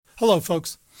Hello,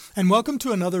 folks, and welcome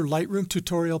to another Lightroom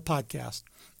tutorial podcast.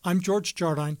 I'm George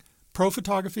Jardine, Pro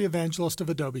Photography Evangelist of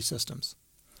Adobe Systems.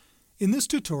 In this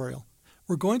tutorial,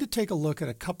 we're going to take a look at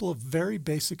a couple of very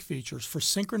basic features for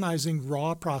synchronizing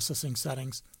raw processing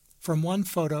settings from one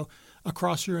photo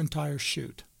across your entire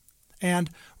shoot. And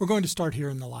we're going to start here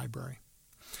in the library.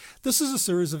 This is a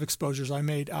series of exposures I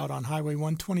made out on Highway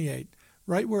 128,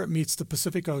 right where it meets the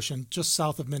Pacific Ocean just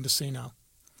south of Mendocino.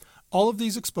 All of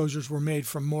these exposures were made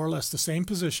from more or less the same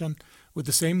position with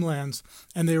the same lens,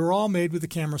 and they were all made with the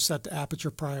camera set to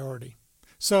aperture priority.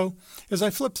 So, as I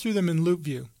flip through them in loupe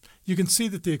view, you can see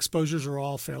that the exposures are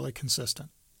all fairly consistent.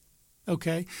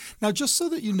 Okay, now just so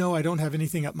that you know I don't have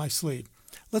anything up my sleeve,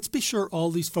 let's be sure all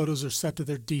these photos are set to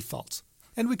their defaults,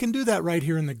 and we can do that right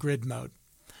here in the grid mode.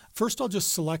 First, I'll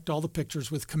just select all the pictures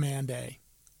with Command A.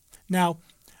 Now,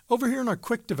 over here in our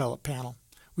Quick Develop panel,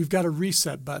 we've got a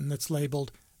Reset button that's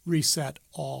labeled Reset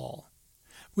All.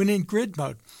 When in grid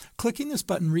mode, clicking this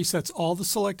button resets all the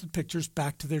selected pictures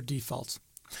back to their defaults.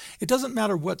 It doesn't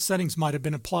matter what settings might have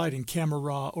been applied in Camera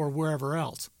Raw or wherever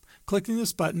else. Clicking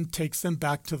this button takes them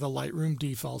back to the Lightroom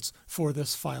defaults for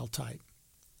this file type.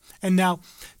 And now,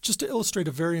 just to illustrate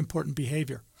a very important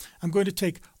behavior, I'm going to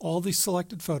take all these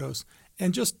selected photos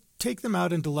and just take them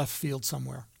out into left field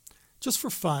somewhere. Just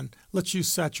for fun, let's use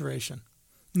saturation.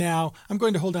 Now, I'm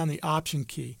going to hold down the Option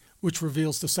key, which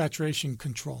reveals the saturation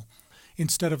control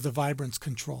instead of the vibrance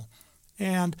control.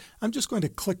 And I'm just going to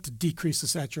click to decrease the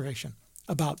saturation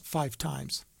about 5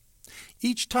 times.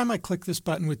 Each time I click this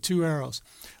button with 2 arrows,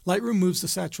 Lightroom moves the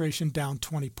saturation down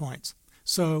 20 points.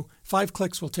 So 5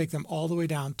 clicks will take them all the way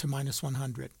down to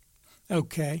 -100.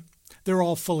 Okay, they're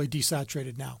all fully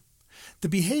desaturated now. The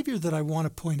behavior that I want to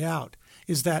point out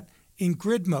is that in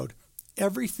grid mode,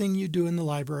 everything you do in the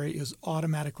library is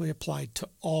automatically applied to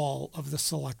all of the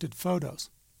selected photos.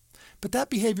 But that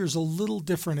behavior is a little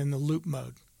different in the loupe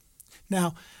mode.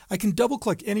 Now, I can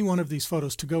double-click any one of these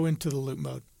photos to go into the loupe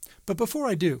mode. But before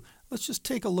I do, let's just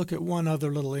take a look at one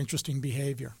other little interesting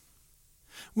behavior.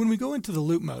 When we go into the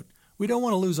loupe mode, we don't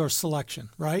want to lose our selection,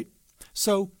 right?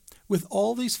 So, with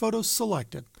all these photos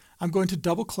selected, I'm going to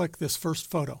double-click this first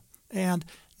photo. And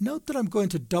note that I'm going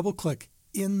to double-click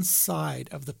inside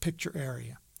of the picture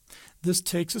area. This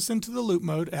takes us into the loupe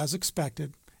mode as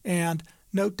expected, and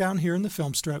note down here in the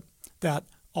film strip that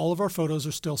all of our photos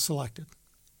are still selected.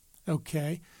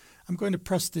 Okay, I'm going to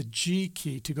press the G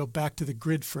key to go back to the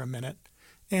grid for a minute,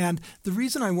 and the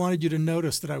reason I wanted you to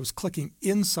notice that I was clicking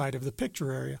inside of the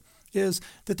picture area is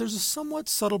that there's a somewhat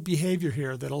subtle behavior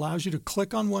here that allows you to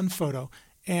click on one photo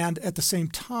and at the same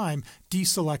time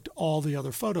deselect all the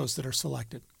other photos that are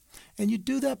selected. And you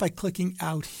do that by clicking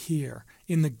out here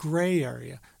in the gray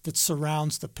area that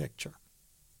surrounds the picture.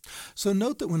 So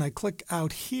note that when I click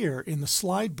out here in the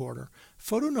slide border,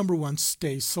 photo number 1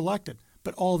 stays selected,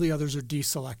 but all the others are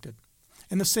deselected.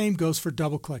 And the same goes for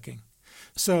double clicking.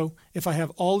 So if I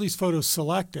have all these photos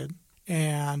selected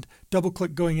and double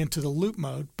click going into the loupe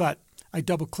mode, but I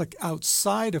double click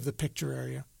outside of the picture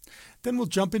area, then we'll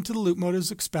jump into the loupe mode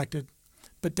as expected.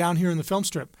 But down here in the film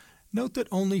strip, note that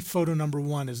only photo number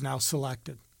 1 is now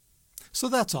selected. So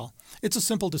that's all. It's a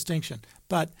simple distinction,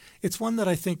 but it's one that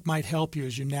I think might help you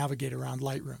as you navigate around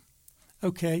Lightroom.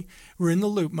 Okay, we're in the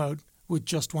loupe mode with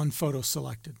just one photo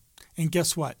selected. And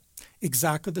guess what?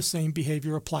 Exactly the same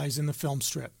behavior applies in the film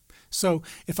strip. So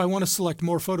if I want to select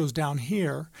more photos down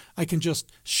here, I can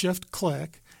just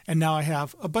shift-click, and now I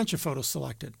have a bunch of photos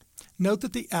selected. Note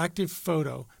that the active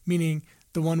photo, meaning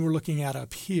the one we're looking at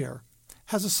up here,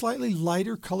 has a slightly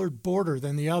lighter colored border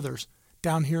than the others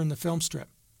down here in the film strip.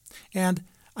 And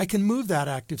I can move that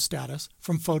active status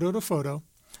from photo to photo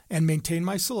and maintain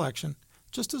my selection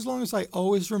just as long as I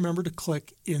always remember to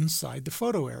click inside the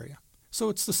photo area. So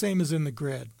it's the same as in the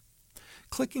grid.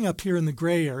 Clicking up here in the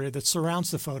gray area that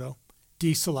surrounds the photo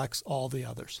deselects all the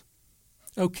others.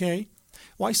 Okay,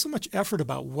 why so much effort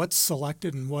about what's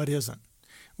selected and what isn't?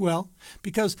 Well,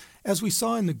 because as we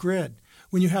saw in the grid,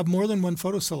 when you have more than one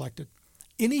photo selected,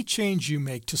 any change you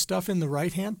make to stuff in the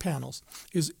right-hand panels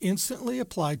is instantly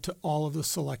applied to all of the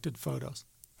selected photos.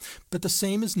 But the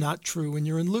same is not true when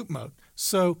you're in loupe mode.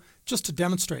 So just to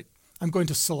demonstrate, I'm going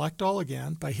to select all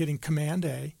again by hitting Command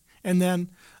A, and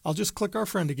then I'll just click our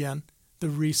friend again, the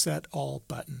Reset All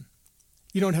button.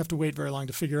 You don't have to wait very long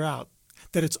to figure out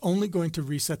that it's only going to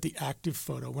reset the active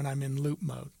photo when I'm in loupe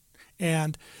mode.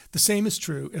 And the same is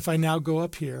true if I now go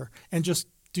up here and just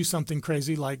do something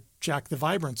crazy like jack the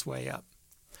vibrance way up.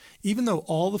 Even though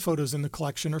all the photos in the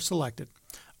collection are selected,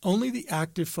 only the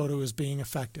active photo is being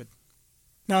affected.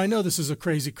 Now I know this is a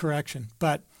crazy correction,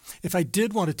 but if I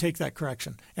did want to take that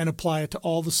correction and apply it to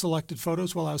all the selected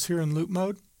photos while I was here in loupe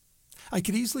mode, I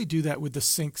could easily do that with the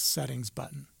Sync Settings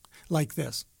button, like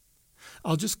this.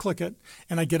 I'll just click it,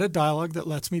 and I get a dialog that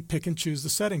lets me pick and choose the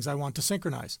settings I want to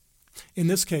synchronize. In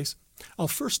this case, I'll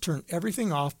first turn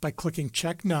everything off by clicking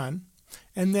Check None,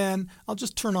 and then I'll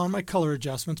just turn on my color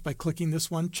adjustments by clicking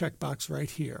this one checkbox right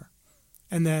here,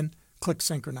 and then click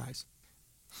Synchronize.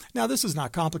 Now this is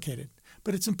not complicated,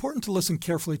 but it's important to listen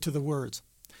carefully to the words.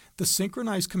 The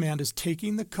Synchronize command is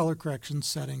taking the color correction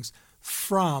settings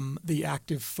from the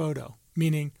active photo,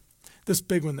 meaning this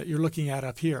big one that you're looking at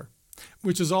up here,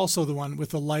 which is also the one with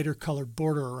the lighter colored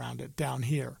border around it down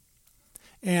here.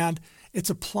 And it's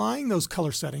applying those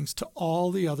color settings to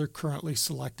all the other currently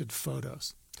selected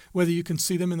photos, whether you can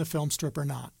see them in the film strip or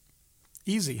not.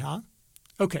 Easy, huh?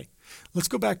 Okay, let's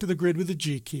go back to the grid with the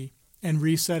G key and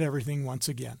reset everything once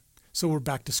again. So we're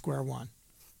back to square one.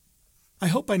 I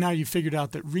hope by now you've figured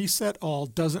out that reset all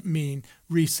doesn't mean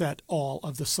reset all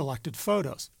of the selected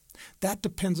photos. That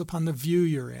depends upon the view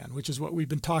you're in, which is what we've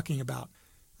been talking about.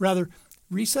 Rather,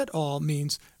 reset all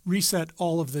means reset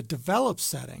all of the developed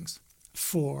settings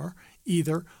for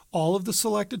either all of the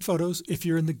selected photos if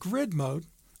you're in the grid mode,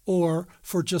 or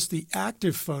for just the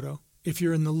active photo if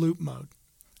you're in the loop mode.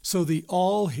 So the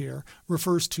all here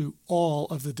refers to all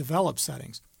of the developed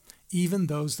settings, even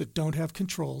those that don't have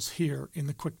controls here in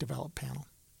the Quick Develop panel.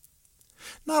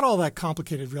 Not all that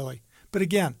complicated really, but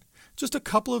again, just a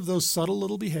couple of those subtle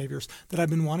little behaviors that I've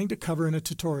been wanting to cover in a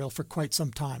tutorial for quite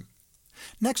some time.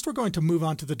 Next, we're going to move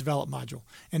on to the Develop module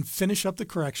and finish up the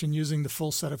correction using the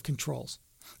full set of controls.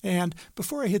 And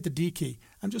before I hit the D key,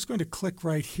 I'm just going to click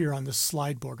right here on this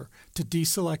slide border to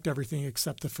deselect everything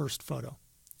except the first photo.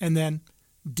 And then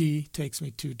D takes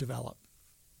me to Develop.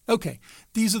 Okay,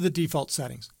 these are the default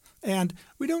settings. And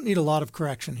we don't need a lot of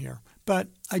correction here, but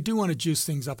I do want to juice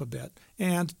things up a bit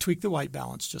and tweak the white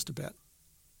balance just a bit.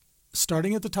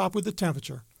 Starting at the top with the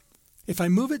temperature, if I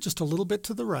move it just a little bit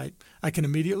to the right, I can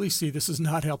immediately see this is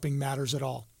not helping matters at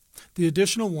all. The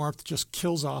additional warmth just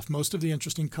kills off most of the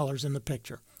interesting colors in the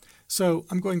picture. So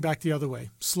I'm going back the other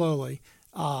way, slowly.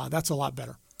 That's a lot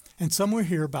better. And somewhere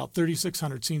here about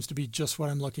 3600 seems to be just what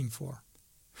I'm looking for.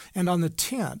 And on the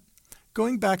tint,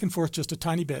 going back and forth just a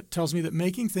tiny bit tells me that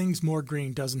making things more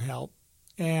green doesn't help,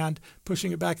 and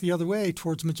pushing it back the other way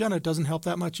towards magenta doesn't help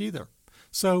that much either.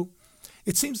 So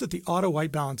it seems that the auto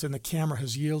white balance in the camera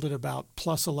has yielded about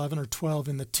plus 11 or 12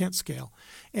 in the tint scale,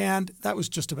 and that was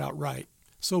just about right.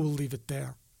 So we'll leave it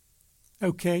there.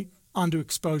 Okay, on to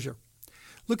exposure.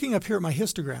 Looking up here at my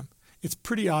histogram, it's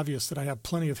pretty obvious that I have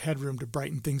plenty of headroom to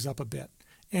brighten things up a bit.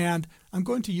 And I'm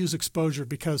going to use exposure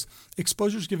because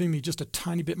exposure is giving me just a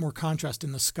tiny bit more contrast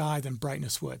in the sky than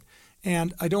brightness would.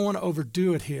 And I don't want to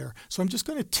overdo it here, so I'm just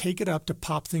going to take it up to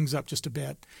pop things up just a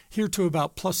bit, here to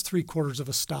about plus 3/4 of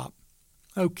a stop.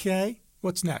 Okay,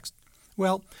 what's next?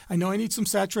 Well, I know I need some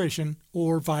saturation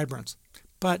or vibrance,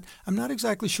 but I'm not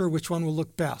exactly sure which one will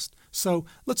look best. So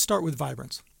let's start with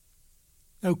vibrance.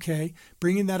 Okay,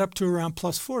 bringing that up to around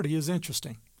plus 40 is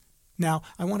interesting. Now,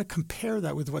 I want to compare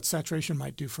that with what saturation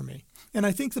might do for me. And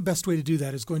I think the best way to do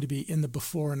that is going to be in the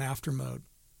before and after mode.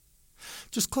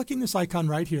 Just clicking this icon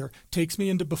right here takes me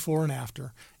into before and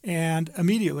after, and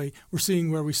immediately we're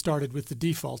seeing where we started with the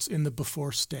defaults in the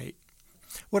before state.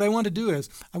 What I want to do is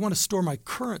I want to store my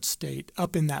current state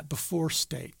up in that before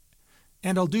state.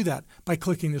 And I'll do that by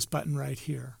clicking this button right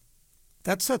here.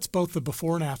 That sets both the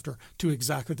before and after to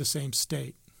exactly the same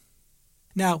state.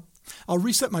 Now, I'll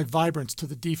reset my vibrance to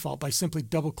the default by simply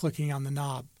double-clicking on the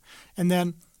knob, and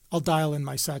then I'll dial in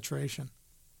my saturation.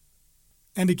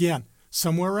 And again,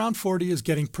 somewhere around 40 is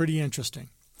getting pretty interesting.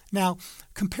 Now,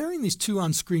 comparing these two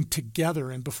on screen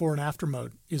together in before and after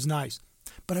mode is nice,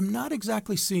 but I'm not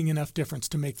exactly seeing enough difference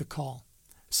to make the call.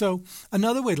 So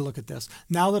another way to look at this,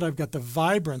 now that I've got the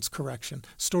vibrance correction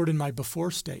stored in my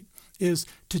before state, is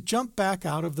to jump back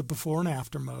out of the before and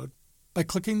after mode by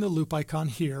clicking the loop icon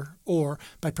here, or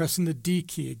by pressing the D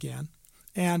key again.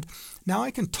 And now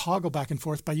I can toggle back and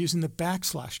forth by using the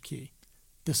backslash key.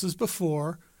 This is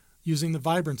before, using the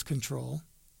vibrance control,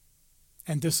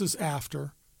 and this is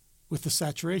after with the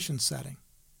saturation setting.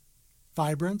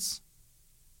 Vibrance,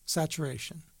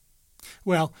 saturation.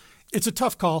 Well, it's a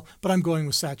tough call, but I'm going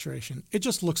with saturation. It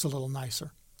just looks a little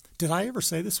nicer. Did I ever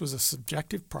say this was a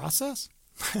subjective process?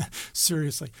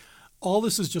 Seriously. All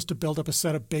this is just to build up a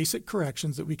set of basic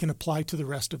corrections that we can apply to the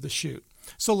rest of the shoot.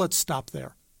 So let's stop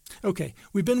there. Okay,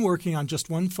 we've been working on just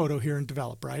one photo here in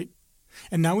Develop, right?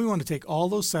 And now we want to take all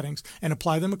those settings and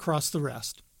apply them across the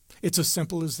rest. It's as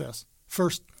simple as this.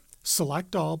 First,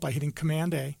 select all by hitting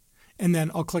Command A, and then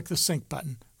I'll click the Sync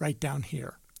button right down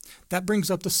here. That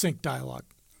brings up the Sync dialog.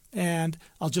 And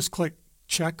I'll just click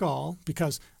Check All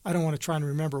because I don't want to try and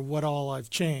remember what all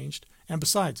I've changed. And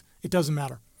besides, it doesn't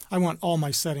matter. I want all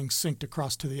my settings synced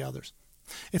across to the others.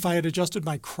 If I had adjusted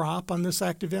my crop on this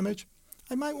active image,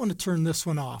 I might want to turn this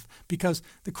one off because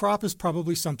the crop is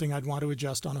probably something I'd want to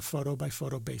adjust on a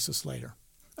photo-by-photo basis later.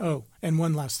 Oh, and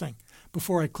one last thing.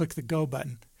 Before I click the Go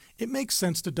button, it makes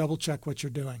sense to double-check what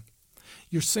you're doing.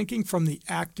 You're syncing from the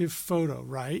active photo,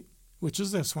 right, which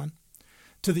is this one,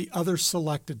 to the other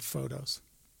selected photos.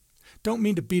 Don't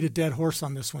mean to beat a dead horse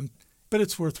on this one, but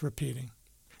it's worth repeating.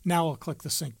 Now I'll click the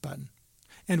Sync button,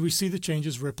 and we see the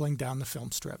changes rippling down the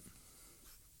film strip.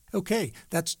 Okay,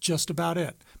 that's just about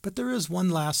it, but there is one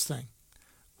last thing.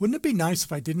 Wouldn't it be nice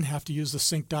if I didn't have to use the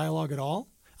sync dialog at all?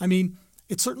 I mean,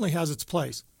 it certainly has its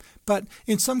place, but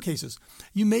in some cases,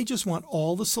 you may just want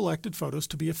all the selected photos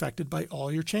to be affected by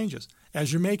all your changes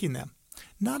as you're making them.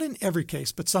 Not in every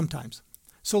case, but sometimes.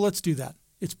 So let's do that.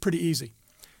 It's pretty easy.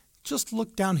 Just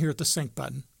look down here at the Sync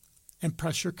button and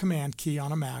press your Command key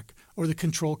on a Mac or the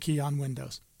Control key on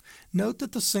Windows. Note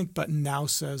that the Sync button now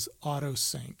says Auto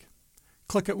Sync.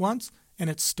 Click it once and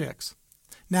it sticks.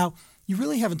 Now, you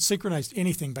really haven't synchronized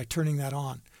anything by turning that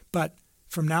on, but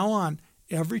from now on,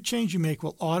 every change you make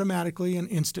will automatically and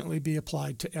instantly be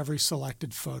applied to every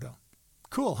selected photo.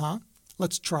 Cool, huh?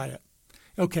 Let's try it.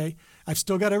 Okay, I've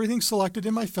still got everything selected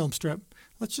in my film strip.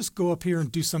 Let's just go up here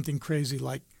and do something crazy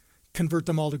like convert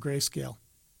them all to grayscale.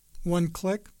 One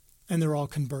click and they're all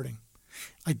converting.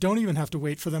 I don't even have to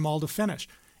wait for them all to finish.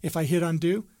 If I hit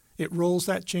undo, it rolls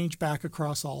that change back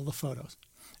across all the photos.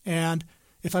 And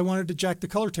if I wanted to jack the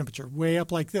color temperature way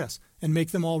up like this and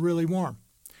make them all really warm,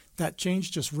 that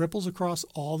change just ripples across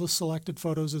all the selected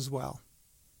photos as well.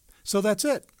 So that's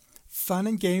it. Fun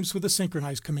and games with the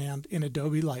Synchronize command in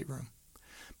Adobe Lightroom.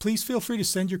 Please feel free to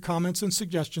send your comments and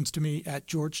suggestions to me at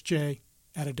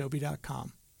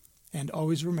georgej@adobe.com. And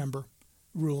always remember,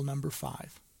 rule number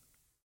 5.